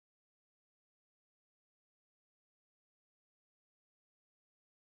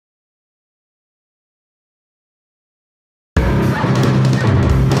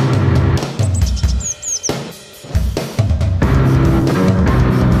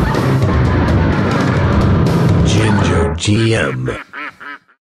GingerGM.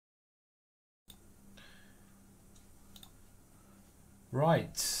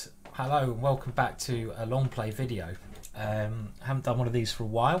 Right, hello and welcome back to a long play video. Haven't done one of these for a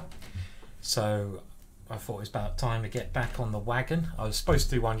while, so I thought it was about time to get back on the wagon. I was supposed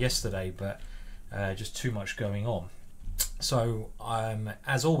to do one yesterday, but just too much going on. So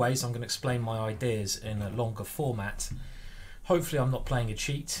as always, I'm going to explain my ideas in a longer format. Hopefully I'm not playing a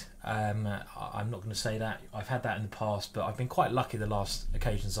cheat. I'm not going to say that. I've had that in the past, but I've been quite lucky the last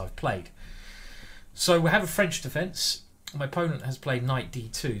occasions I've played. So we have a French defence. My opponent has played knight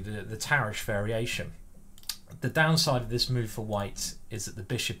d2, the Tarrasch variation. The downside of this move for white is that the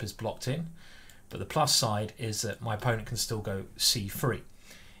bishop is blocked in, but the plus side is that my opponent can still go c3.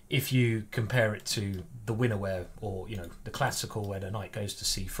 If you compare it to the winner where, or the classical where the knight goes to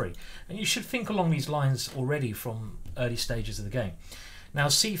c3. And you should think along these lines already from early stages of the game. Now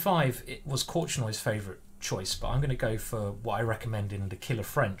c5, it was Korchnoi's favourite choice, but I'm going to go for what I recommend in the killer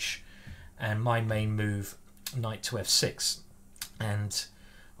French, and my main move, knight to f6, and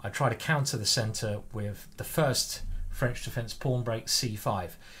I try to counter the centre with the first French defence pawn break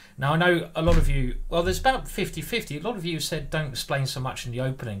c5. Now I know a lot of you, well there's about 50-50, a lot of you said don't explain so much in the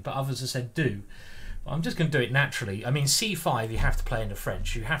opening, but others have said do. I'm just going to do it naturally. I mean c5 you have to play in the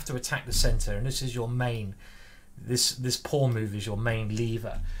French, you have to attack the centre, and this is your main, this pawn move is your main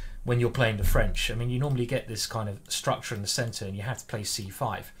lever when you're playing the French. I mean you normally get this kind of structure in the centre and you have to play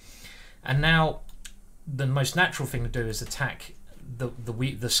c5. And now the most natural thing to do is attack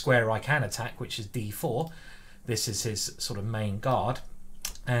the square I can attack, which is d4. This is his sort of main guard,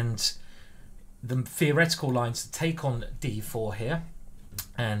 and the theoretical lines to take on d4 here,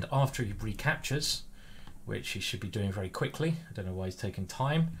 and after he recaptures, which he should be doing very quickly, I don't know why he's taking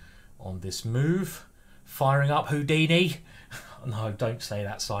time on this move, firing up Houdini. No, don't say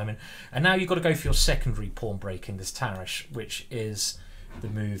that, Simon. And now you've got to go for your secondary pawn break in this Tarrasch, which is the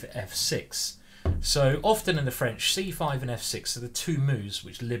move f6. So often in the French, c5 and f6 are the two moves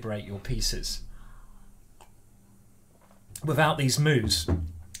which liberate your pieces. Without these moves,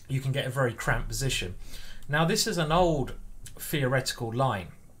 you can get a very cramped position. Now this is an old theoretical line,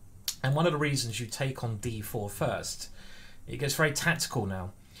 and one of the reasons you take on d4 first, it gets very tactical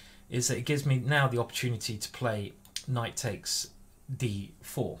now, is that it gives me now the opportunity to play knight takes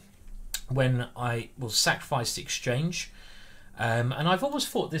d4 when I will sacrifice the exchange. And I've always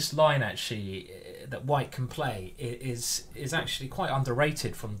thought this line actually that white can play is actually quite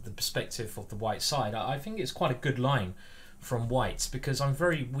underrated from the perspective of the white side. I think it's quite a good line from white because I'm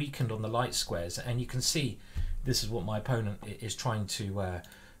very weakened on the light squares, and you can see this is what my opponent is trying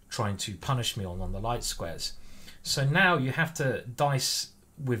to punish me on the light squares. So now you have to dice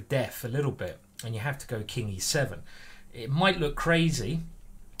with death a little bit, and you have to go king e7. It might look crazy,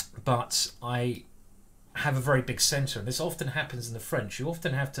 but I have a very big centre, and this often happens in the French. You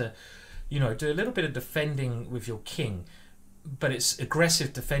often have to do a little bit of defending with your king, but it's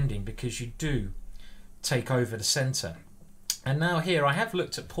aggressive defending because you do take over the centre. And now here I have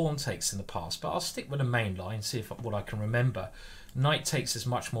looked at pawn takes in the past, but I'll stick with the main line, see what I can remember. Knight takes is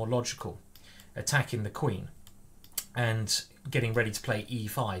much more logical, attacking the queen and getting ready to play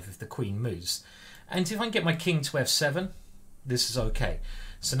e5 if the queen moves. And if I can get my king to f7, this is okay.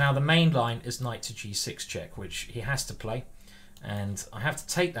 So now the main line is knight to g6 check, which he has to play, and I have to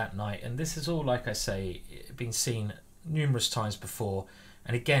take that knight, and this is all, like I say, been seen numerous times before.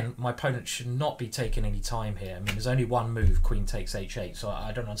 And again, my opponent should not be taking any time here. I mean, there's only one move, queen takes h8, so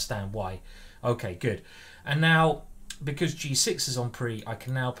I don't understand why. Okay, good. And now, because g6 is on pre, I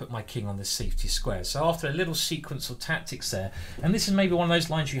can now put my king on this safety square. So after a little sequence of tactics there, and this is maybe one of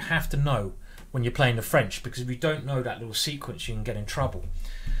those lines you have to know when you're playing the French, because if you don't know that little sequence, you can get in trouble.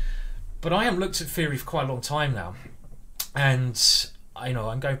 But I haven't looked at theory for quite a long time now, and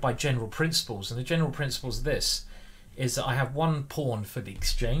I'm going by general principles, and the general principles of this is that I have one pawn for the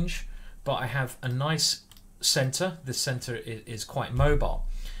exchange, but I have a nice centre. This centre is quite mobile,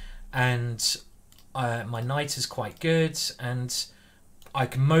 and my knight is quite good, and I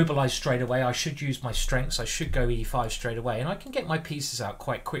can mobilise straight away. I should use my strengths. I should go e5 straight away, and I can get my pieces out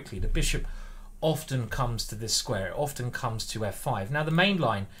quite quickly. The bishop often comes to this square, it often comes to f5. Now the main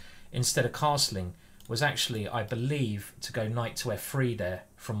line, instead of castling, was actually, I believe, to go knight to f3 there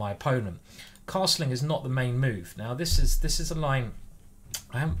from my opponent. Castling is not the main move. Now this is a line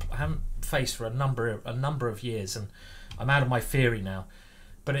I haven't faced for a number of years, and I'm out of my theory now,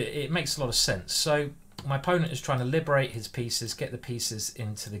 but it makes a lot of sense. So my opponent is trying to liberate his pieces, get the pieces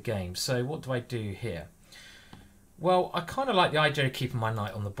into the game. So what do I do here? Well, I kind of like the idea of keeping my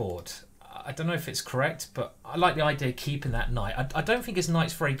knight on the board. I don't know if it's correct, but I like the idea of keeping that knight. I don't think his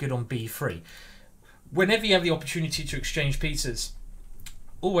knight's very good on b3. whenever you have the opportunity to exchange pieces,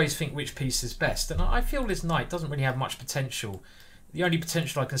 always think which piece is best. And I feel this knight doesn't really have much potential. The only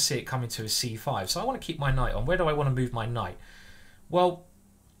potential I can see it coming to is c5. So I want to keep my knight on. Where do I want to move my knight? Well,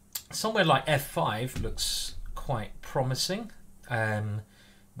 somewhere like f5 looks quite promising.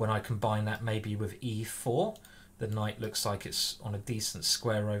 When I combine that maybe with e4, the knight looks like it's on a decent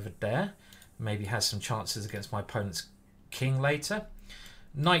square over there. Maybe has some chances against my opponent's king later.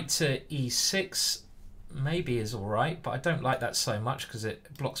 Knight to e6 maybe is alright, but I don't like that so much because it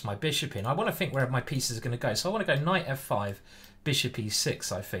blocks my bishop in. I want to think where my pieces are going to go. So I want to go knight f5, bishop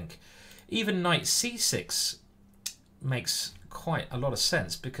e6, I think. Even knight c6 makes quite a lot of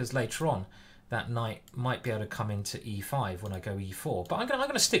sense because later on that knight might be able to come into e5 when I go e4. But I'm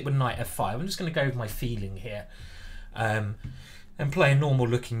going to stick with knight f5. I'm just going to go with my feeling here and play a normal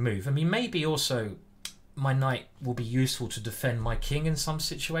looking move. I mean, maybe also my knight will be useful to defend my king in some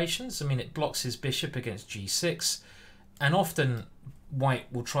situations. I mean, it blocks his bishop against g6, and often white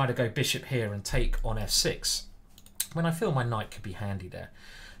will try to go bishop here and take on f6 when I feel my knight could be handy there.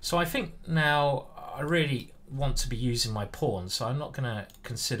 So I think now I really want to be using my pawn, so I'm not going to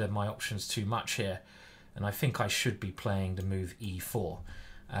consider my options too much here, and I think I should be playing the move e4.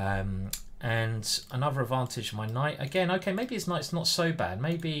 And another advantage of my knight, again, okay, maybe his knight's not so bad.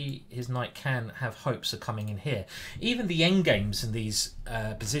 Maybe his knight can have hopes of coming in here. Even the endgames in these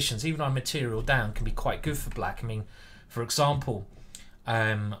positions, even on material down, can be quite good for black. I mean, for example,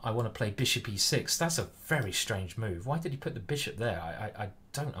 I want to play bishop e6. That's a very strange move. Why did he put the bishop there? I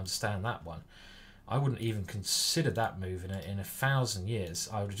don't understand that one. I wouldn't even consider that move in a 1,000 years.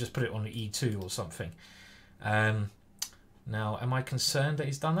 I would have just put it on e2 or something. Now, am I concerned that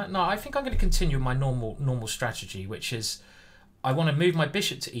he's done that? No, I think I'm going to continue my normal strategy, which is I want to move my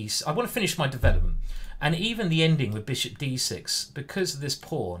bishop to e6. I want to finish my development. And even the ending with bishop d6, because of this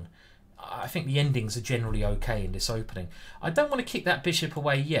pawn, I think the endings are generally okay in this opening. I don't want to kick that bishop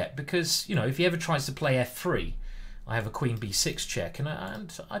away yet because, you know, if he ever tries to play f3, I have a queen b6 check, and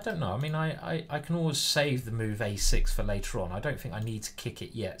I don't know. I mean, I can always save the move a6 for later on. I don't think I need to kick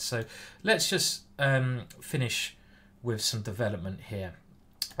it yet. So let's just finish with some development here.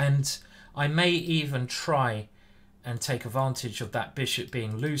 And I may even try and take advantage of that bishop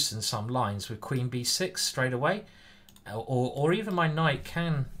being loose in some lines with queen b6 straight away. Or even my knight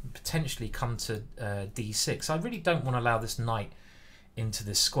can potentially come to d6. I really don't want to allow this knight into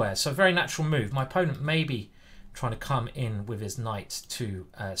this square. So a very natural move. My opponent may be trying to come in with his knight to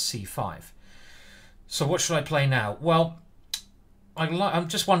c5. So what should I play now? Well, I'm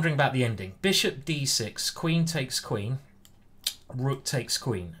just wondering about the ending. Bishop d6, queen takes queen, rook takes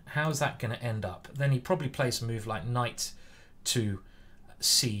queen. How's that going to end up? Then he probably plays a move like knight to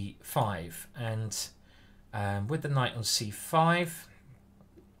c5. And with the knight on c5,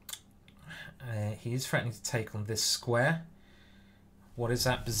 he is threatening to take on this square. What is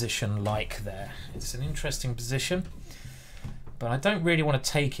that position like there? It's an interesting position, but I don't really want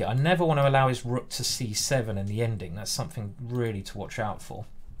to take it. I never want to allow his rook to c7 in the ending. That's something really to watch out for.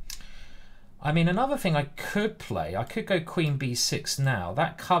 I mean, another thing I could play, I could go queen b6 now.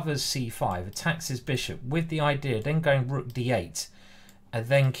 That covers c5, attacks his bishop with the idea then going rook d8 and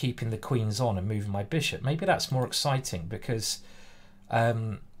then keeping the queens on and moving my bishop. Maybe that's more exciting because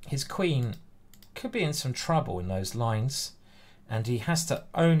his queen could be in some trouble in those lines. And he has to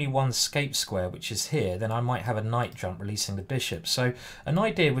only one escape square, which is here. Then I might have a knight jump releasing the bishop. So an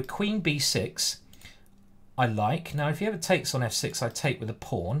idea with queen b6 I like. Now if he ever takes on f6, I take with a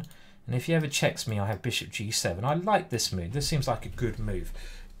pawn. And if he ever checks me, I have bishop g7. I like this move. This seems like a good move.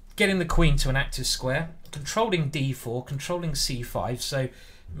 Getting the queen to an active square, controlling d4, controlling c5, so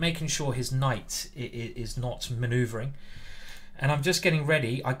making sure his knight is not manoeuvring. And I'm just getting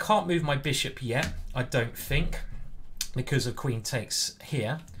ready. I can't move my bishop yet, I don't think, because of queen takes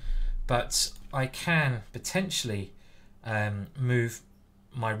here, but I can potentially move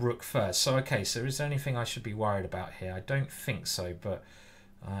my rook first. So okay, so is there anything I should be worried about here? I don't think so, but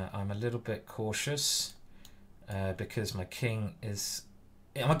I'm a little bit cautious because my king is...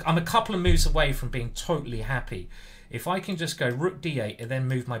 I'm a couple of moves away from being totally happy. If I can just go rook d8 and then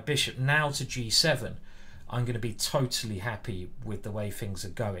move my bishop now to g7, I'm going to be totally happy with the way things are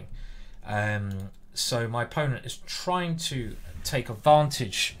going. So my opponent is trying to take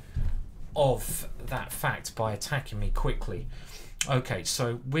advantage of that fact by attacking me quickly. Okay,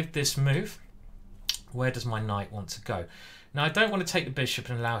 so with this move, where does my knight want to go? Now I don't want to take the bishop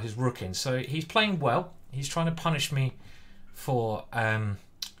and allow his rook in. So he's playing well. He's trying to punish me for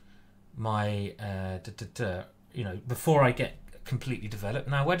my you know, before I get completely developed.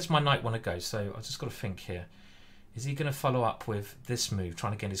 Now where does my knight want to go? So I've just got to think here. Is he going to follow up with this move,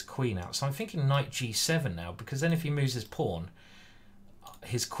 trying to get his queen out? So I'm thinking knight g7 now, because then if he moves his pawn,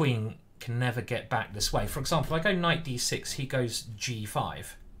 his queen can never get back this way. For example, if I go knight d6, he goes g5.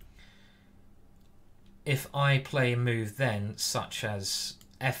 If I play a move then, such as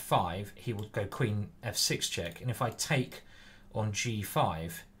f5, he will go queen f6 check. And if I take on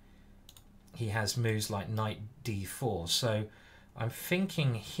g5, he has moves like knight d4. So I'm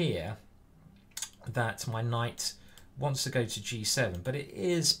thinking here that my knight wants to go to g7, but it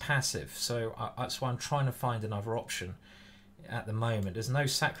is passive, so that's why I'm trying to find another option at the moment. There's no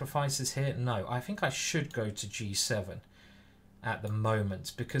sacrifices here. No, I think I should go to g7 at the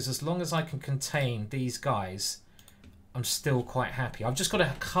moment, because as long as I can contain these guys, I'm still quite happy. I've just got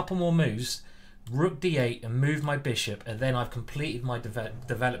a couple more moves, rook d8, and move my bishop, and then I've completed my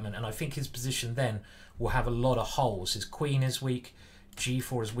development, and I think his position then will have a lot of holes. His queen is weak,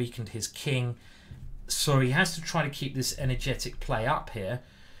 g4 has weakened his king, so he has to try to keep this energetic play up here.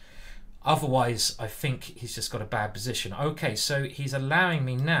 Otherwise, I think he's just got a bad position. Okay, so he's allowing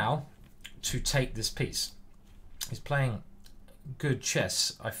me now to take this piece. He's playing good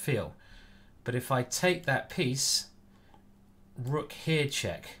chess, I feel. But if I take that piece, rook here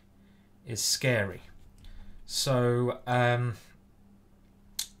check is scary. So I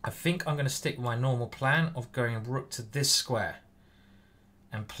think I'm going to stick with my normal plan of going rook to this square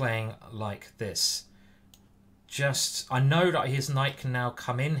and playing like this. I know that his knight can now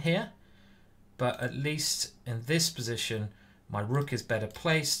come in here, but at least in this position my rook is better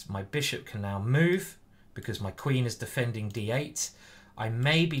placed. My bishop can now move because my queen is defending d8. I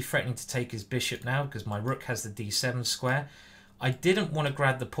may be threatening to take his bishop now because my rook has the d7 square. I didn't want to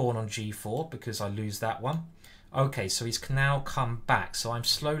grab the pawn on g4 because I lose that one. Okay, so he's now come back, so I'm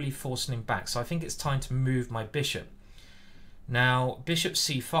slowly forcing him back. So I think it's time to move my bishop. Now, bishop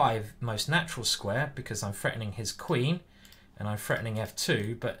c5, most natural square, because I'm threatening his queen, and I'm threatening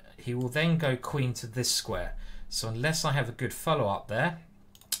f2, but he will then go queen to this square. So unless I have a good follow-up there,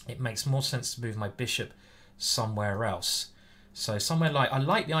 it makes more sense to move my bishop somewhere else. So somewhere like, I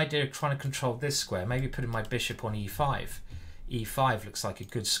like the idea of trying to control this square, maybe putting my bishop on e5. e5 looks like a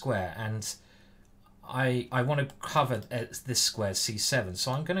good square, and I want to cover this square c7,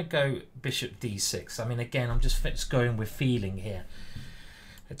 so I'm going to go bishop d6. I mean, again, I'm just going with feeling here.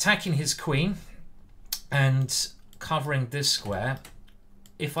 Attacking his queen and covering this square.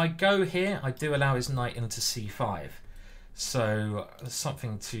 If I go here, I do allow his knight into c5. So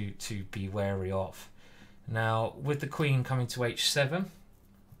something to be wary of. Now, with the queen coming to h7,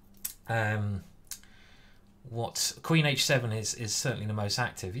 queen h7 is certainly the most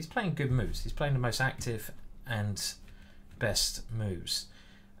active. He's playing good moves. He's playing the most active and best moves.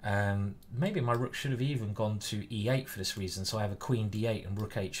 Maybe my rook should have even gone to e8 for this reason, so I have a queen d8 and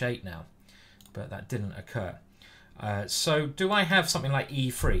rook h8 now, but that didn't occur. So do I have something like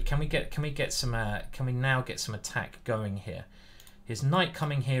e3? Can we now get some attack going here? His knight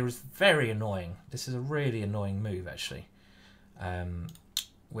coming here is very annoying. This is a really annoying move, actually,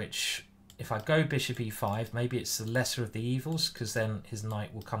 which, if I go bishop e5, maybe it's the lesser of the evils, because then his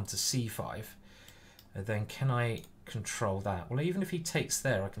knight will come to c5. And then can I control that? Well, even if he takes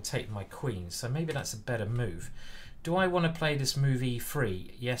there, I can take my queen, so maybe that's a better move. Do I want to play this move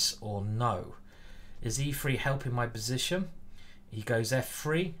e3? Yes or no? Is e3 helping my position? He goes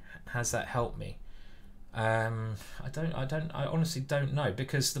f3. Has that helped me? I honestly don't know,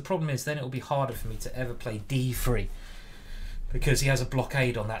 because the problem is then it will be harder for me to ever play d3. Because he has a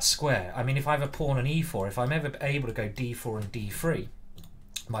blockade on that square. I mean, if I have a pawn on e4, if I'm ever able to go d4 and d3,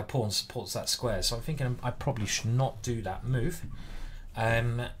 my pawn supports that square. So I'm thinking I probably should not do that move.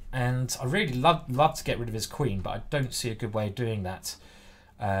 And I really love to get rid of his queen, but I don't see a good way of doing that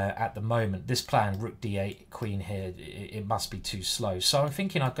at the moment. This plan, rook d8, queen here, it must be too slow. So I'm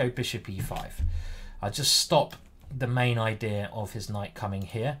thinking I'll go bishop e5. I'll just stop the main idea of his knight coming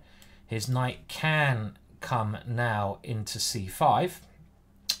here. His knight can come now into c5,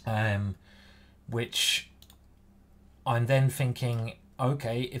 which I'm then thinking,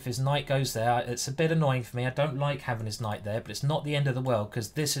 okay, if his knight goes there, it's a bit annoying for me. I don't like having his knight there, but it's not the end of the world,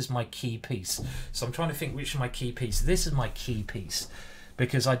 because this is my key piece. So I'm trying to think which is my key piece. This is my key piece,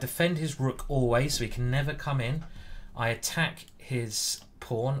 because I defend his rook always, so he can never come in. I attack his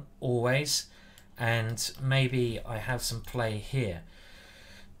pawn always, and maybe I have some play here.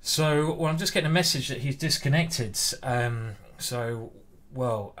 So, well, I'm just getting a message that he's disconnected. So,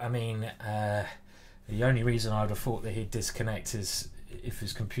 well, I mean, the only reason I would have thought that he'd disconnect is if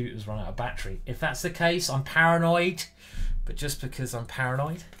his computer's run out of battery. If that's the case, I'm paranoid. But just because I'm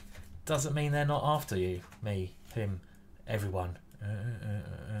paranoid doesn't mean they're not after you, me, him, everyone.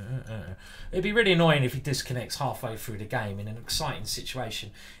 It'd be really annoying if he disconnects halfway through the game in an exciting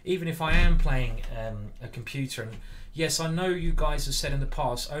situation. Even if I am playing a computer, and yes, I know you guys have said in the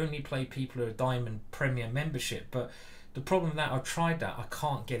past only play people who are Diamond Premier membership, but the problem with that, I've tried that, I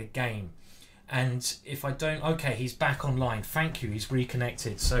can't get a game. And if I don't, okay, he's back online. Thank you, he's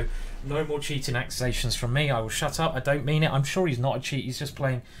reconnected. So no more cheating accusations from me. I will shut up. I don't mean it. I'm sure he's not a cheat. He's just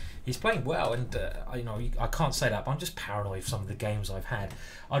playing. He's playing well, and you know, I can't say that. But I'm just paranoid of some of the games I've had.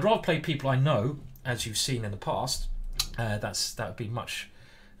 I'd rather play people I know, as you've seen in the past. That would be much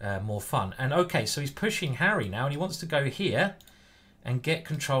more fun. And okay, so he's pushing Harry now, and he wants to go here and get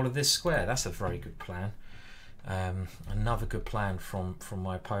control of this square. That's a very good plan. Another good plan from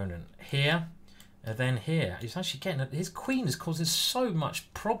my opponent here. And then here, he's actually getting his queen is causing so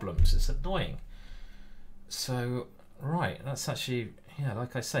much problems. It's annoying. So right, that's actually, yeah,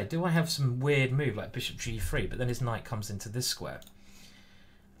 like I say, do I have some weird move like bishop g3, but then his knight comes into this square?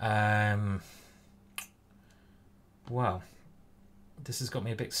 Well, this has got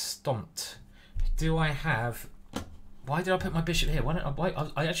me a bit stumped. Do I have? Why did I put my bishop here? Why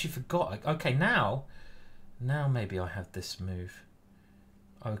don't I actually forgot. Okay, now maybe I have this move.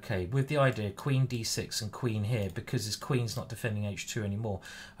 Okay, with the idea queen d6 and queen here, because his queen's not defending h2 anymore.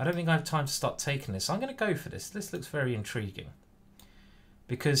 I don't think I have time to start taking this. I'm going to go for this. This looks very intriguing.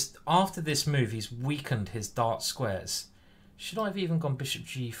 Because after this move, he's weakened his dart squares. Should I have even gone bishop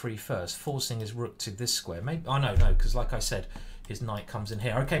g3 first, forcing his rook to this square? Maybe. Oh, no, because like I said, his knight comes in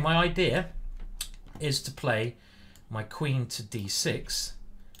here. Okay, my idea is to play my queen to d6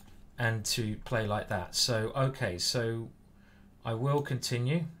 and to play like that. So, okay, so I will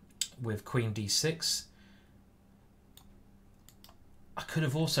continue with queen d6. I could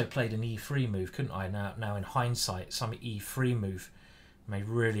have also played an e3 move, couldn't I? Now in hindsight, some e3 move may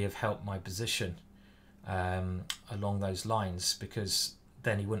really have helped my position along those lines, because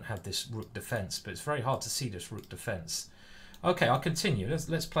then he wouldn't have this rook defense. But it's very hard to see this rook defense. Okay, I'll continue.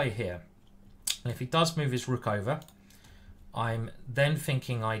 Let's play here. And if he does move his rook over, I'm then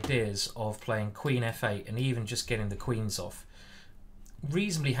thinking ideas of playing queen f8 and even just getting the queens off.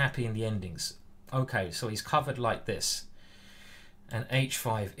 Reasonably happy in the endings. Okay, so he's covered like this, and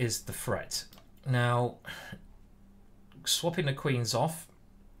h5 is the threat. Now, swapping the queens off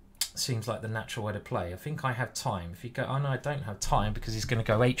seems like the natural way to play. I think I have time. If you go, oh no, I don't have time, because he's going to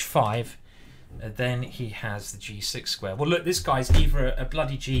go h5, and then he has the g6 square. Well, look, this guy's either a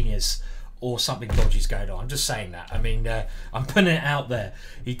bloody genius or something dodgy's going on. I'm just saying that. I mean, I'm putting it out there.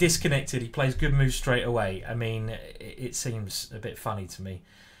 He disconnected. He plays good moves straight away. I mean, it seems a bit funny to me.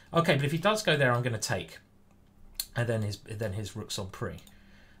 Okay, but if he does go there, I'm going to take, and then his rook's on pre.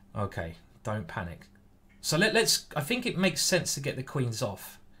 Okay, don't panic. So let's. I think it makes sense to get the queens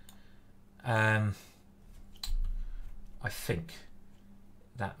off. I think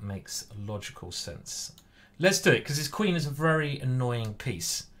that makes logical sense. Let's do it, because his queen is a very annoying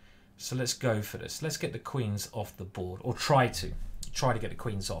piece. So let's go for this. Let's get the queens off the board, or try to get the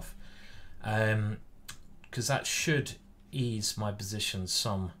queens off, because that should ease my position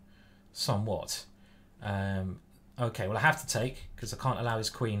somewhat. Okay, well I have to take, because I can't allow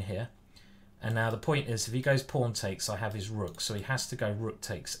his queen here. And now the point is, if he goes pawn takes, I have his rook, so he has to go rook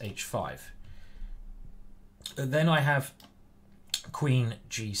takes h5. And then I have queen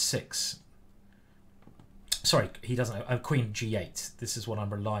g6. Sorry, he doesn't have queen g8. This is what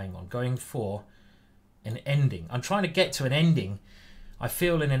I'm relying on, going for an ending. I'm trying to get to an ending. I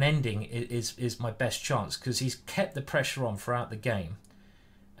feel in an ending is my best chance, because he's kept the pressure on throughout the game,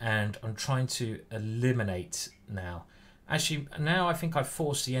 and I'm trying to eliminate now. Actually, now I think I've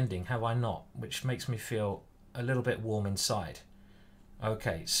forced the ending, have I not? Which makes me feel a little bit warm inside.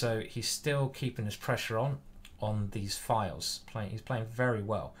 Okay, so he's still keeping his pressure on these files. He's playing very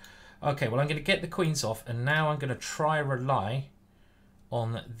well. Okay, well I'm going to get the queens off, and now I'm going to try rely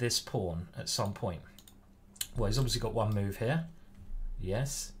on this pawn at some point. Well, he's obviously got one move here.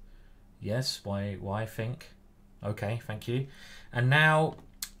 Yes. Yes, why think? Okay, thank you. And now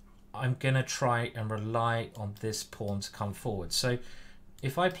I'm going to try and rely on this pawn to come forward. So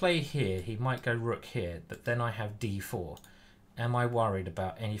if I play here, he might go rook here, but then I have d4. Am I worried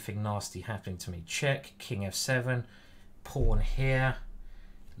about anything nasty happening to me? Check, king f7, pawn here.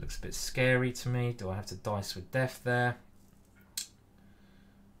 Looks a bit scary to me. Do I have to dice with death there?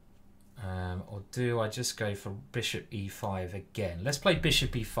 Or do I just go for bishop e5 again? Let's play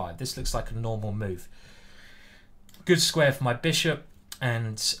bishop e5. This looks like a normal move. Good square for my bishop,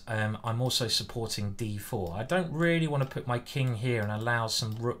 and I'm also supporting d4. I don't really want to put my king here and allow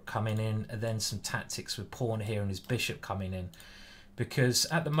some rook coming in, and then some tactics with pawn here and his bishop coming in, because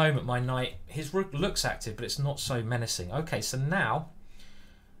at the moment my knight, his rook looks active, but it's not so menacing. Okay, so now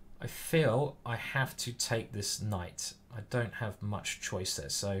I feel I have to take this knight. I don't have much choice there,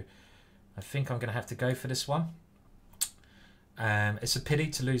 so I think I'm going to have to go for this one. It's a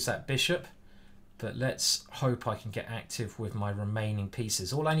pity to lose that bishop, but let's hope I can get active with my remaining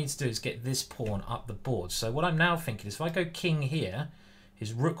pieces. All I need to do is get this pawn up the board. So what I'm now thinking is if I go king here,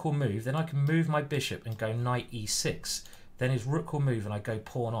 his rook will move, then I can move my bishop and go knight e6. Then his rook will move and I go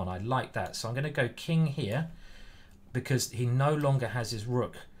pawn on. I like that. So I'm going to go king here because he no longer has his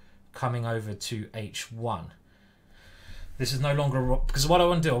rook coming over to h1. This is no longer, because what I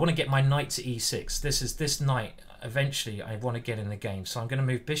want to do, I want to get my knight to e6. This knight, eventually I want to get in the game. So I'm going to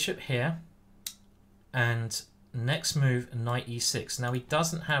move bishop here and next move knight e6. Now he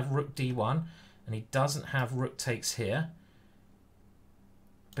doesn't have rook d1 and he doesn't have rook takes here,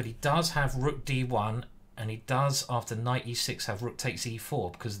 but he does have rook d1 and he does, after knight e6, have rook takes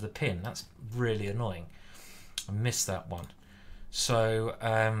e4 because of the pin. That's really annoying. I missed that one. So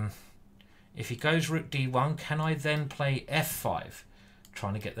if he goes rook d1, can I then play f5,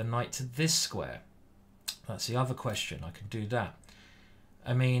 trying to get the knight to this square? That's the other question. I can do that.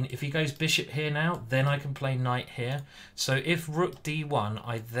 I mean, if he goes bishop here now, then I can play knight here. So if rook d1,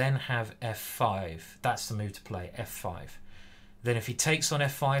 I then have f5. That's the move to play, f5. Then if he takes on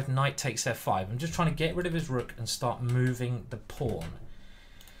f5, knight takes f5. I'm just trying to get rid of his rook and start moving the pawn.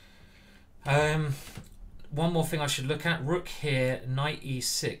 One more thing I should look at. Rook here, knight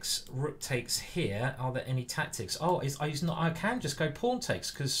e6, rook takes here. Are there any tactics? Oh, he's not. I can just go pawn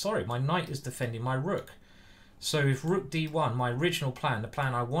takes because, sorry, my knight is defending my rook. So if rook d1, my original plan, the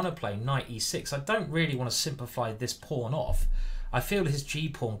plan I want to play, knight e6, I don't really want to simplify this pawn off. I feel his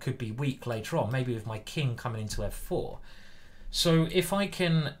g-pawn could be weak later on, maybe with my king coming into f4. So if I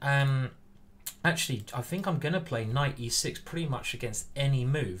can, actually, I think I'm going to play knight e6 pretty much against any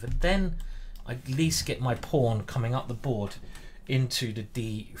move. And then I at least get my pawn coming up the board into the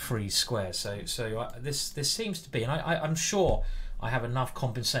d3 square. So this seems to be, and I'm sure I have enough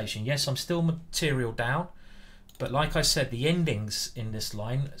compensation. Yes, I'm still material down, but like I said, the endings in this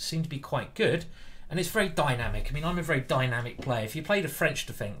line seem to be quite good, and it's very dynamic. I mean, I'm a very dynamic player. If you play the French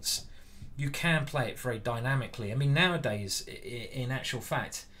Defence, you can play it very dynamically. I mean, nowadays, in actual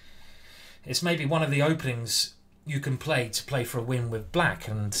fact, it's maybe one of the openings you can play to play for a win with black.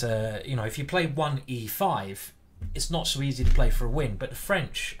 And, you know, if you play 1e5, it's not so easy to play for a win. But the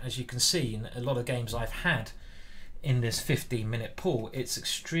French, as you can see in a lot of games I've had in this 15-minute pool, it's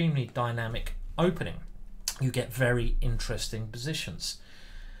extremely dynamic opening. You get very interesting positions.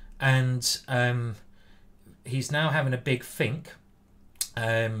 And he's now having a big think.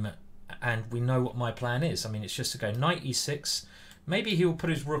 And we know what my plan is. I mean, it's just to go knight e6. Maybe he will put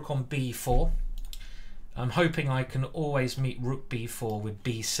his rook on b4. I'm hoping I can always meet rook b4 with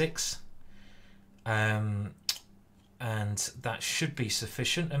b6. And that should be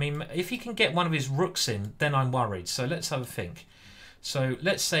sufficient. I mean, if he can get one of his rooks in, then I'm worried. So let's have a think. So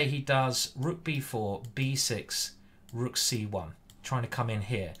let's say he does rook b4, b6, rook c1, trying to come in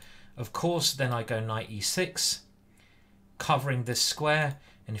here. Of course, then I go knight e6, covering this square.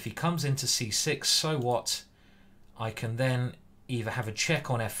 And if he comes into c6, so what? I can then either have a check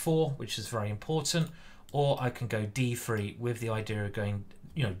on f4, which is very important, or I can go d3 with the idea of going,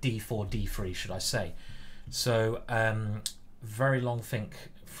 you know, d4, d3, should I say. So, very long think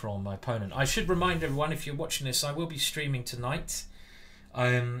from my opponent. I should remind everyone, if you're watching this, I will be streaming tonight.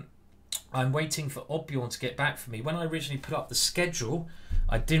 I'm waiting for Oddbjorn to get back for me. When I originally put up the schedule,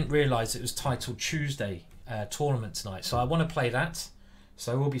 I didn't realise it was Title Tuesday tournament tonight. So I want to play that.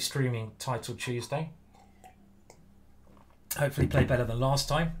 So we'll be streaming Title Tuesday. Hopefully play better than last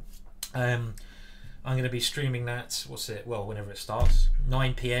time. I'm going to be streaming that, well, whenever it starts,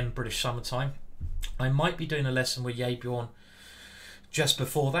 9 PM British Summer Time. I might be doing a lesson with Bjorn just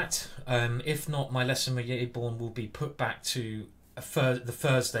before that. If not, my lesson with Bjorn will be put back to the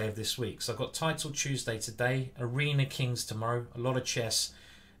Thursday of this week. So I've got Title Tuesday today, Arena Kings tomorrow, a lot of chess.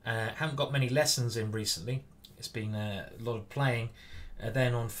 Haven't got many lessons in recently. It's been a lot of playing.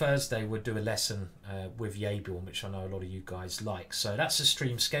 Then on Thursday we'll do a lesson with Bjorn, which I know a lot of you guys like. So that's the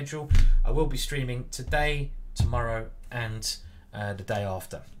stream schedule. I will be streaming today, tomorrow, and the day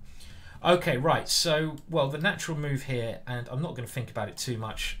after. Okay, right. So, well, the natural move here, and I'm not going to think about it too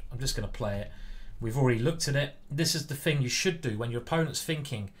much. I'm just going to play it. We've already looked at it. This is the thing you should do when your opponent's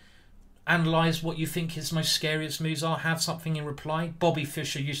thinking. Analyze what you think his most scariest moves are. Have something in reply. Bobby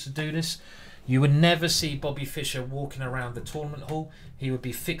Fischer used to do this. You would never see Bobby Fischer walking around the tournament hall. He would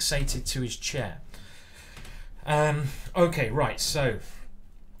be fixated to his chair. Okay, right. So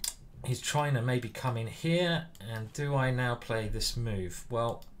he's trying to maybe come in here, and do I now play this move?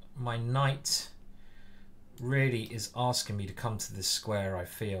 Well, my knight really is asking me to come to this square, I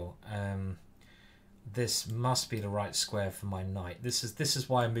feel. This must be the right square for my knight. This is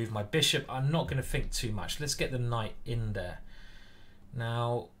why I moved my bishop. I'm not going to think too much. Let's get the knight in there.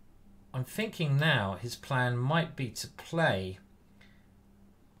 Now, I'm thinking now his plan might be to play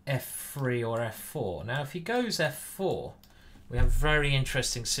f3 or f4. Now, if he goes f4, we have a very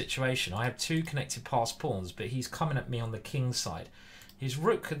interesting situation. I have two connected passed pawns, but he's coming at me on the king side. His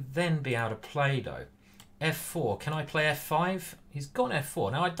rook could then be able to play, though. f4. Can I play f5? He's gone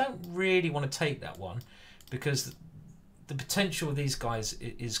f4. Now, I don't really want to take that one because the potential of these guys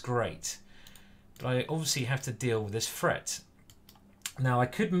is great. But I obviously have to deal with this threat. Now, I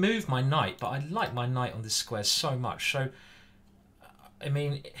could move my knight, but I like my knight on this square so much. So, I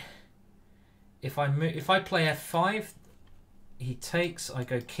mean, if I play f5, he takes, I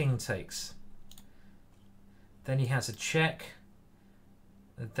go king takes. Then he has a check.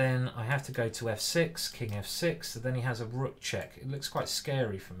 Then I have to go to f6, king f6, so then he has a rook check. It looks quite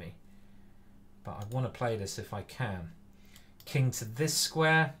scary for me, but I want to play this if I can. King to this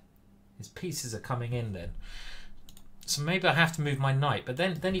square, his pieces are coming in then. So maybe I have to move my knight, but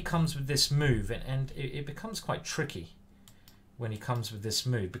then he comes with this move, and it becomes quite tricky when he comes with this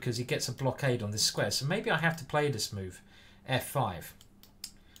move because he gets a blockade on this square. So maybe I have to play this move, f5,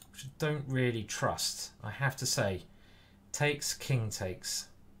 which I don't really trust, I have to say. Takes, king takes.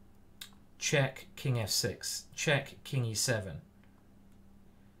 Check, king f6. Check, king e7.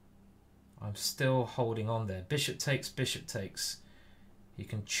 I'm still holding on there. Bishop takes, bishop takes. He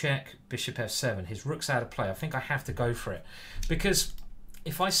can check, bishop f7. His rook's out of play. I think I have to go for it. Because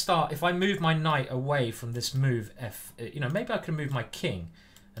if I move my knight away from this move, maybe I could move my king.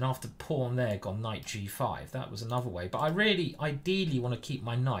 And after pawn there, gone knight g5. That was another way. But I really, ideally want to keep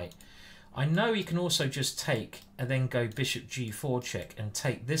my knight. I know he can also just take and then go bishop g4 check and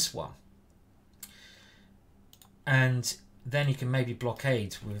take this one. And then he can maybe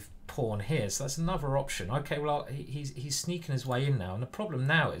blockade with pawn here. So that's another option. Okay, well, he's sneaking his way in now. And the problem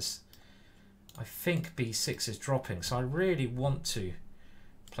now is I think b6 is dropping. So I really want to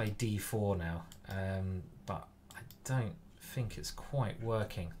play d4 now. But I don't think it's quite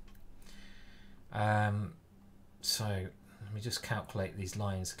working. So let me just calculate these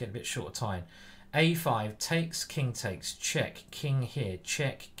lines, get a bit short of time. a5 takes, king takes, check, king here,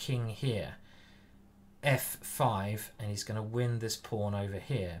 check, king here. f5, and he's going to win this pawn over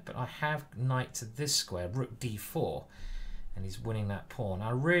here. But I have knight to this square, rook d4, and he's winning that pawn.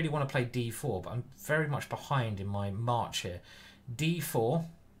 I really want to play d4, but I'm very much behind in my march here. d4,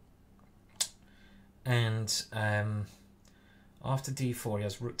 and after d4 he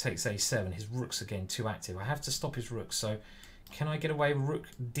has rook takes a7. His rook's again too active. I have to stop his rook. So can I get away with rook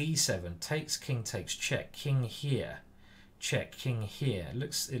d7? Takes, king takes, check, king here, check, king here.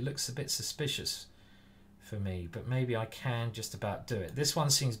 It looks a bit suspicious for me, but maybe I can just about do it. This one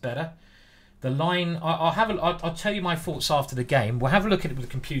seems better. The line, I'll tell you my thoughts after the game. We'll have a look at it with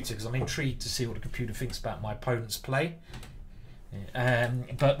the computer because I'm intrigued to see what the computer thinks about my opponent's play.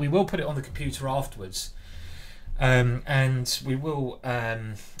 But we will put it on the computer afterwards. And we will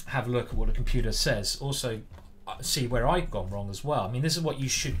have a look at what the computer says. Also, see where I've gone wrong as well. I mean, this is what you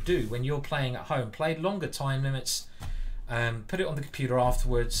should do when you're playing at home. Play longer time limits. Put it on the computer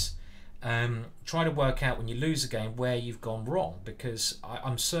afterwards. Try to work out when you lose a game where you've gone wrong, because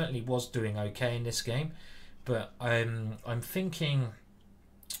I'm certainly was doing okay in this game, but I'm thinking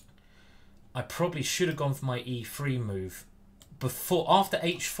I probably should have gone for my e3 move after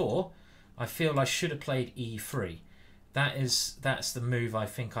h4. I feel I should have played e3. That's the move I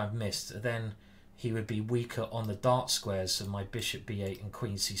think I've missed. Then he would be weaker on the dart squares of my bishop b8 and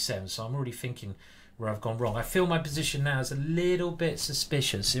queen c7. So I'm already thinking where I've gone wrong. I feel my position now is a little bit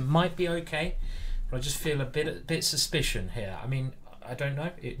suspicious. It might be okay, but I just feel a bit suspicion here. I mean, I don't know.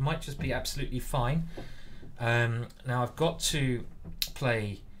 It might just be absolutely fine. Now I've got to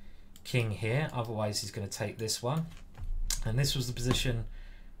play king here, otherwise he's going to take this one. And this was the position.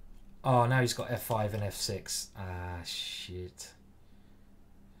 Oh, now he's got f5 and f6. Ah, shit.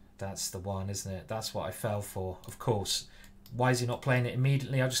 That's the one, isn't it? That's what I fell for, of course. Why is he not playing it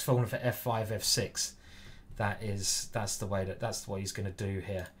immediately? I just fallen for f5, f6. That's the way that's what he's going to do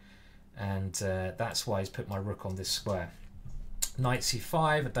here, and that's why he's put my rook on this square. Knight c5,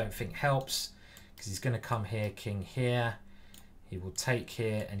 I don't think helps because he's going to come here, king here. He will take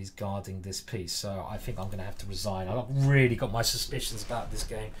here, and he's guarding this piece. So I think I'm going to have to resign. I've really got my suspicions about this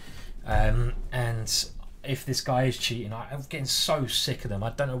game, and if this guy is cheating, I'm getting so sick of them.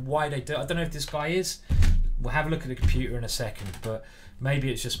 I don't know why they do it. I don't know if this guy is we'll have a look at the computer in a second, but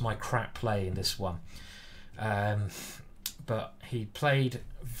maybe it's just my crap play in this one. But he played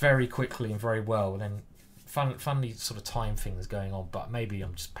very quickly and very well, and then funny sort of time things going on, but maybe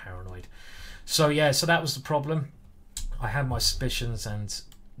I'm just paranoid. So yeah, so that was the problem. I had my suspicions, and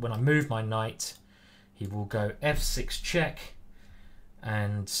when I move my knight, he will go f6 check,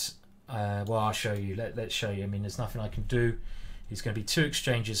 and well, I'll show you. Let's show you. I mean, there's nothing I can do. He's going to be 2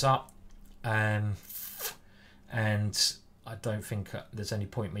 exchanges up, and I don't think there's any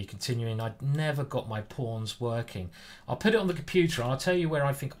point me continuing. I'd never got my pawns working. I'll put it on the computer, and I'll tell you where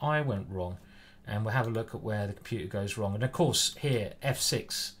I think I went wrong, and we'll have a look at where the computer goes wrong. And of course, here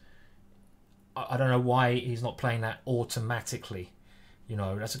f6. I don't know why he's not playing that automatically. You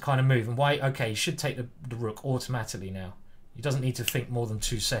know, that's a kind of move. And why? Okay, he should take the rook automatically now. He doesn't need to think more than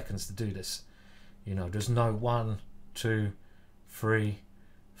 2 seconds to do this. You know, there's no 1, 2, 3,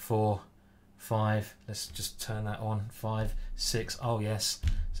 4, 5. Let's just turn that on. 5, 6. Oh yes.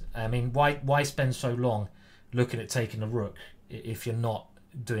 I mean, why spend so long looking at taking the rook if you're not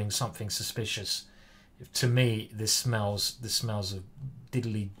doing something suspicious? To me, this smells of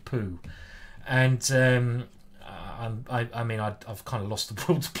diddly poo. And I mean, I've kind of lost the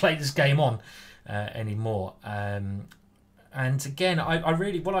will to play this game on anymore. And again, I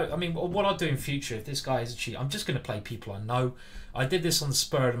really, what I'll do in future if this guy is a cheat, I'm just going to play people I know. I did this on the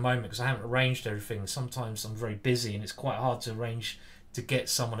spur of the moment because I haven't arranged everything. Sometimes I'm very busy and it's quite hard to arrange to get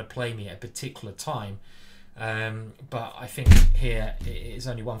someone to play me at a particular time. But I think here it is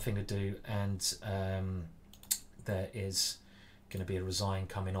only one thing to do, and there is going to be a resign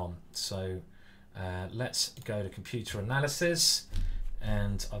coming on. So let's go to computer analysis,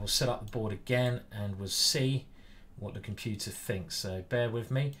 and I will set up the board again, and we'll see what the computer thinks. So bear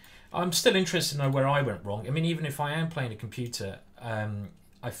with me. I'm still interested to know where I went wrong. I mean, even if I am playing a computer,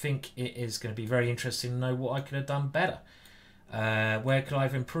 I think it is going to be very interesting to know what I could have done better. Where could I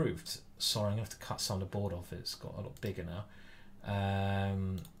have improved? Sorry, I'm going to have to cut some of the board off. It's got a lot bigger now.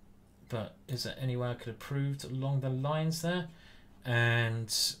 But is there any way I could have improved along the lines there?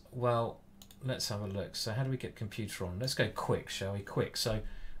 And, well, let's have a look. So how do we get computer on? Let's go quick, shall we? Quick. So,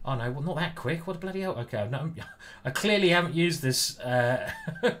 oh no, well, not that quick. What the bloody hell? Okay, no, I clearly haven't used this.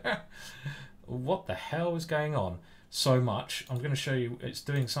 What the hell is going on? So much. I'm going to show you. It's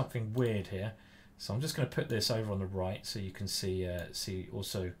doing something weird here. So I'm just going to put this over on the right so you can see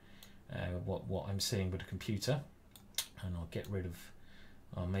also what I'm seeing with the computer. And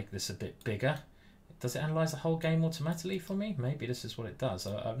I'll make this a bit bigger. Does it analyze the whole game automatically for me? Maybe this is what it does.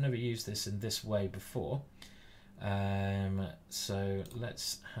 I've never used this in this way before. So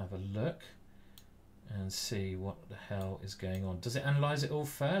let's have a look and see what the hell is going on. Does it analyze it all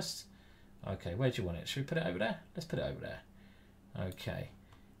first? Okay, where do you want it? Should we put it over there? Let's put it over there. Okay.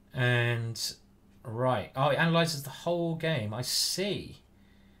 And right. Oh, it analyzes the whole game. I see.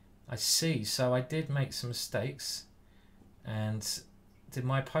 I see. So I did make some mistakes. And did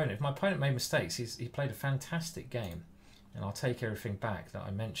my opponent? If my opponent made mistakes, he played a fantastic game. And I'll take everything back that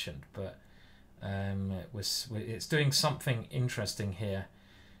I mentioned. But it's doing something interesting here,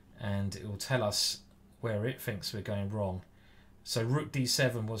 and it will tell us where it thinks we're going wrong. So rook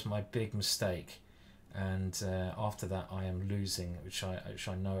d7 was my big mistake, and after that I am losing, which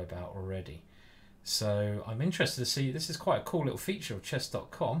I know about already. So I'm interested to see. This is quite a cool little feature of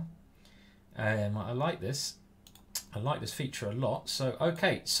chess.com. I like this. I like this feature a lot. So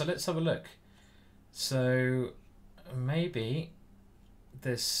okay, so let's have a look. So maybe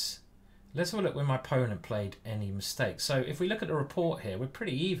this. Let's have a look when my opponent played any mistakes. So if we look at the report here, we're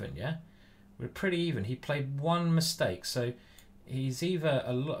pretty even, yeah? We're pretty even. He played one mistake. So he's either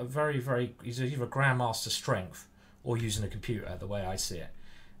he's either grandmaster strength or using a computer, the way I see it.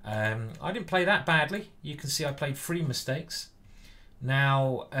 I didn't play that badly. You can see I played 3 mistakes.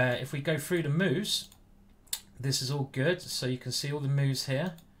 Now, if we go through the moves, this is all good. So you can see all the moves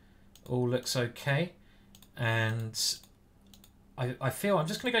here. All looks okay. And I feel I'm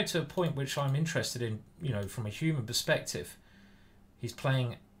just going to go to a point which I'm interested in, you know, from a human perspective. He's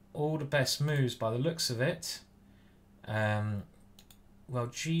playing all the best moves by the looks of it. Well,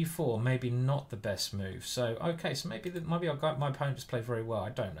 g4 maybe not the best move. So okay, so maybe I got my opponent just played very well. I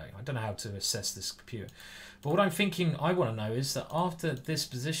don't know. I don't know how to assess this computer. But what I'm thinking I want to know is that after this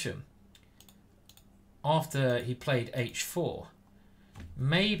position, after he played h4,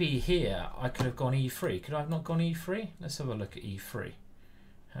 maybe here I could have gone e3. Could I have not gone e3? Let's have a look at e3.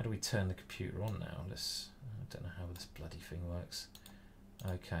 How do we turn the computer on now? I don't know how this bloody thing works.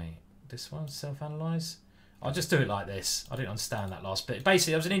 Okay, this one, self-analyze. I'll just do it like this. I didn't understand that last bit.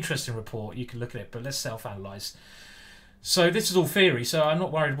 Basically, that was an interesting report. You can look at it, but let's self-analyze. So this is all theory, so I'm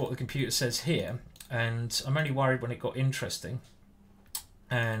not worried what the computer says here. and I'm only worried when it got interesting.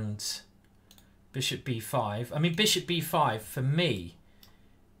 And bishop b5. I mean, bishop b5 for me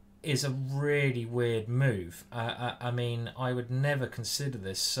is a really weird move. I mean, I would never consider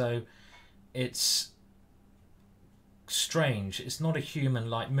this. So it's strange. It's not a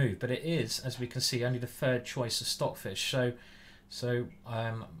human-like move, but it is, as we can see, only the third choice of Stockfish. So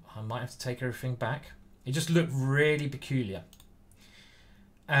I might have to take everything back. It just looked really peculiar.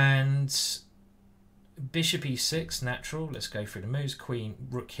 And bishop e6, natural. Let's go through the moves. Queen,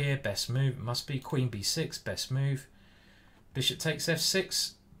 rook here, best move. It must be queen b6, best move. Bishop takes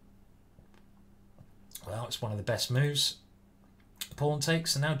f6. Well, it's one of the best moves. Pawn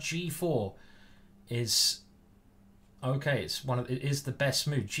takes, and now g4 is okay. It is the best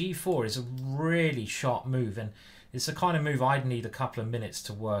move. G4 is a really sharp move, and it's the kind of move I'd need a couple of minutes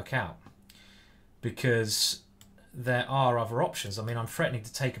to work out, because there are other options. I mean, I'm threatening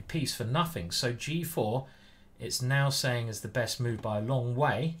to take a piece for nothing. So g4, it's now saying is the best move by a long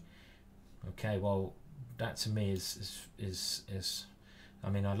way. Okay, well, that to me is I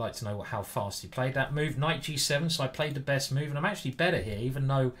mean, I'd like to know how fast he played that move. Knight g7, so I played the best move, and I'm actually better here, even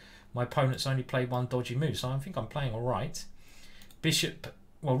though my opponent's only played one dodgy move. So I think I'm playing all right. Bishop,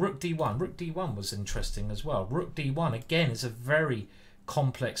 well, rook d1. Rook d1 was interesting as well. Rook d1, again, is a very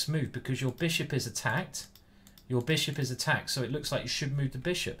complex move because your bishop is attacked. Your bishop is attacked, so it looks like you should move the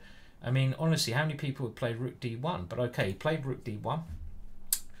bishop. I mean, honestly, how many people would play rook d1? But okay, he played rook d1.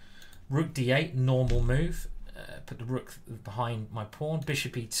 Rook d8, normal move. Put the rook behind my pawn.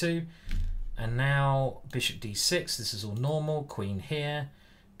 Bishop e2. And now bishop d6. This is all normal. Queen here.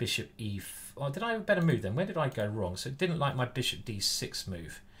 Bishop e4. Oh, did I have a better move then? Where did I go wrong? So it didn't like my bishop d6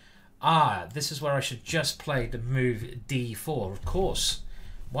 move. Ah, this is where I should just play the move d4, of course.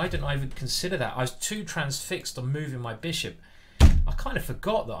 Why didn't I even consider that? I was too transfixed on moving my bishop. I kind of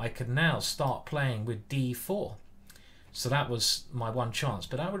forgot that I could now start playing with d4. So that was my one chance.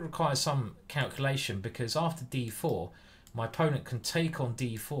 But that would require some calculation, because after d4, my opponent can take on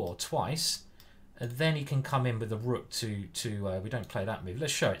d4 twice. And then he can come in with a rook to we don't play that move.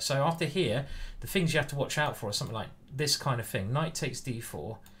 Let's show it. So after here, the things you have to watch out for are something like this kind of thing. Knight takes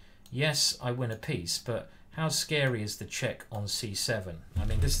d4. Yes, I win a piece, but how scary is the check on c7? I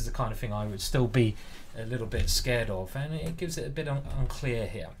mean, this is the kind of thing I would still be a little bit scared of, and it gives it a bit unclear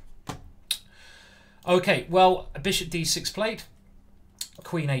here. Okay, well, bishop d6 played,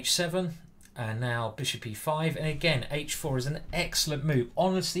 queen h7, and now bishop e5, and again, h4 is an excellent move.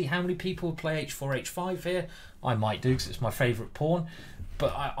 Honestly, how many people would play h4, h5 here? I might do, because it's my favourite pawn,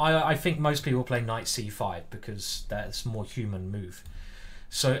 but I think most people play knight c5, because that's a more human move.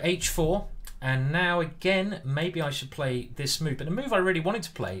 So h4, and now again, maybe I should play this move. But the move I really wanted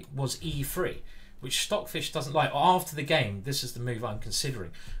to play was e3, which Stockfish doesn't like. After the game, this is the move I'm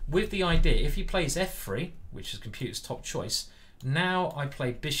considering. With the idea, if he plays f3, which is computer's top choice, now I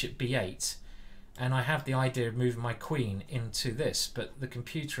play bishop b8, and I have the idea of moving my queen into this. But the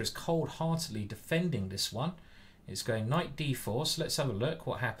computer is cold-heartedly defending this one. It's going knight d4, so let's have a look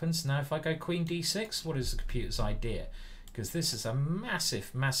what happens. Now if I go queen d6, what is the computer's idea? Because this is a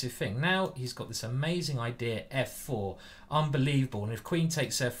massive, massive thing. Now he's got this amazing idea, f4, unbelievable. And if queen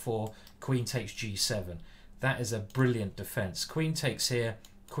takes f4, queen takes g7. That is a brilliant defense. Queen takes here,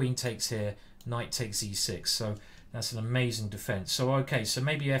 knight takes e6. So that's an amazing defense. So okay, so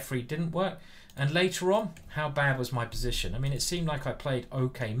maybe f3 didn't work. And later on, how bad was my position? I mean, it seemed like I played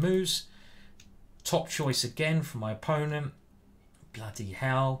okay moves. Top choice again from my opponent. Bloody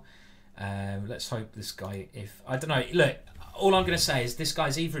hell. Let's hope this guy, I don't know, look, all I'm going to say is this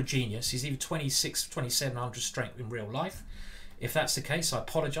guy's either a genius, he's either 26, 2700 strength in real life. If that's the case, I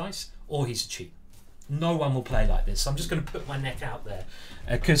apologise, or he's a cheat. No one will play like this. I'm just going to put my neck out there,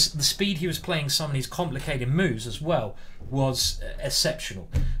 because the speed he was playing some of these complicated moves as well was exceptional.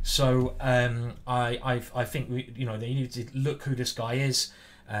 So I think they need to look who this guy is.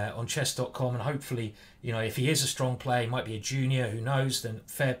 On chess.com, and hopefully, if he is a strong player, he might be a junior, who knows, then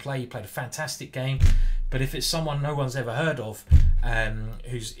fair play, he played a fantastic game. But if it's someone no one's ever heard of,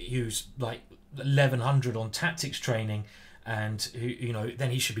 who's like 1100 on tactics training, and who,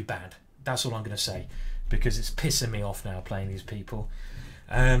 then he should be banned. That's all I'm going to say, because it's pissing me off now playing these people.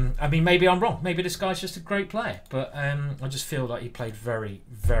 I mean, maybe I'm wrong, maybe this guy's just a great player, but I just feel like he played very,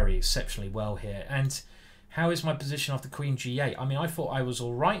 very exceptionally well here. And how is my position after queen g8? I mean, I thought I was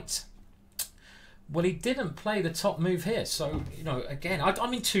all right. Well, he didn't play the top move here. So, again,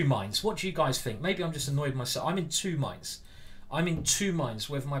 I'm in two minds. What do you guys think? Maybe I'm just annoyed myself. I'm in two minds. I'm in two minds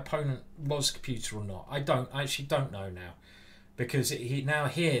whether my opponent was computer or not. I actually don't know now. Because now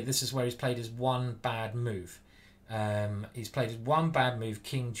here, this is where he's played his one bad move. He's played his one bad move,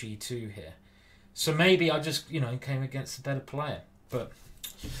 king g2 here. So maybe I just, you know, came against a better player. But,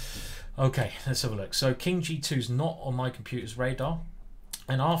 okay, let's have a look. So king g2 is not on my computer's radar.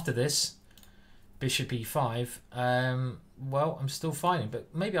 And after this, bishop e5, well, I'm still fighting.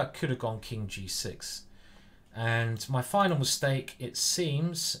 But maybe I could have gone king g6. And my final mistake, it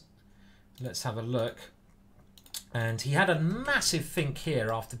seems, let's have a look. And he had a massive think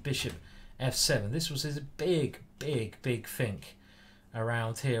here after bishop f7. This was his big think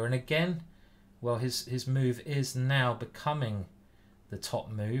around here. And again, well, his move is now becoming the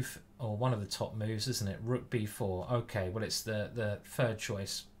top move, or one of the top moves, isn't it? Rook b4. Okay, well, it's the third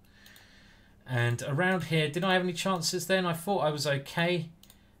choice. And around here, did I have any chances then? I thought I was okay,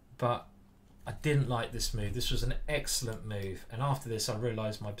 but I didn't like this move. This was an excellent move. And after this, I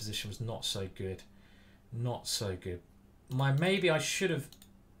realised my position was not so good. Not so good. Maybe I should have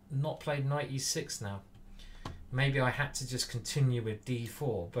not played knight e6 now. Maybe I had to just continue with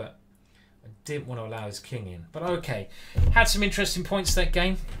d4, but I didn't want to allow his king in. But okay, had some interesting points that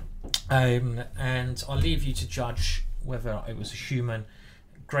game. And I'll leave you to judge whether it was a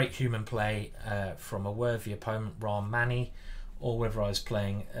great human play from a worthy opponent, Rahm Mani, or whether I was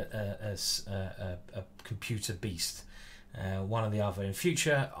playing a computer beast. One or the other. In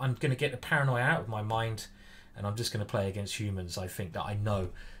future, I'm going to get the paranoia out of my mind, and I'm just going to play against humans, I think, that I know.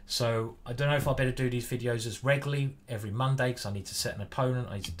 So I don't know if I better do these videos as regularly every Monday, because I need to set an opponent,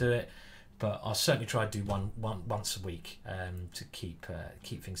 I need to do it, but I'll certainly try to do one once a week to keep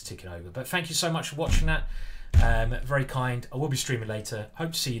things ticking over. But thank you so much for watching that. Very kind. I will be streaming later.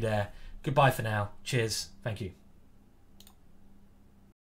 Hope to see you there. Goodbye for now. Cheers. Thank you.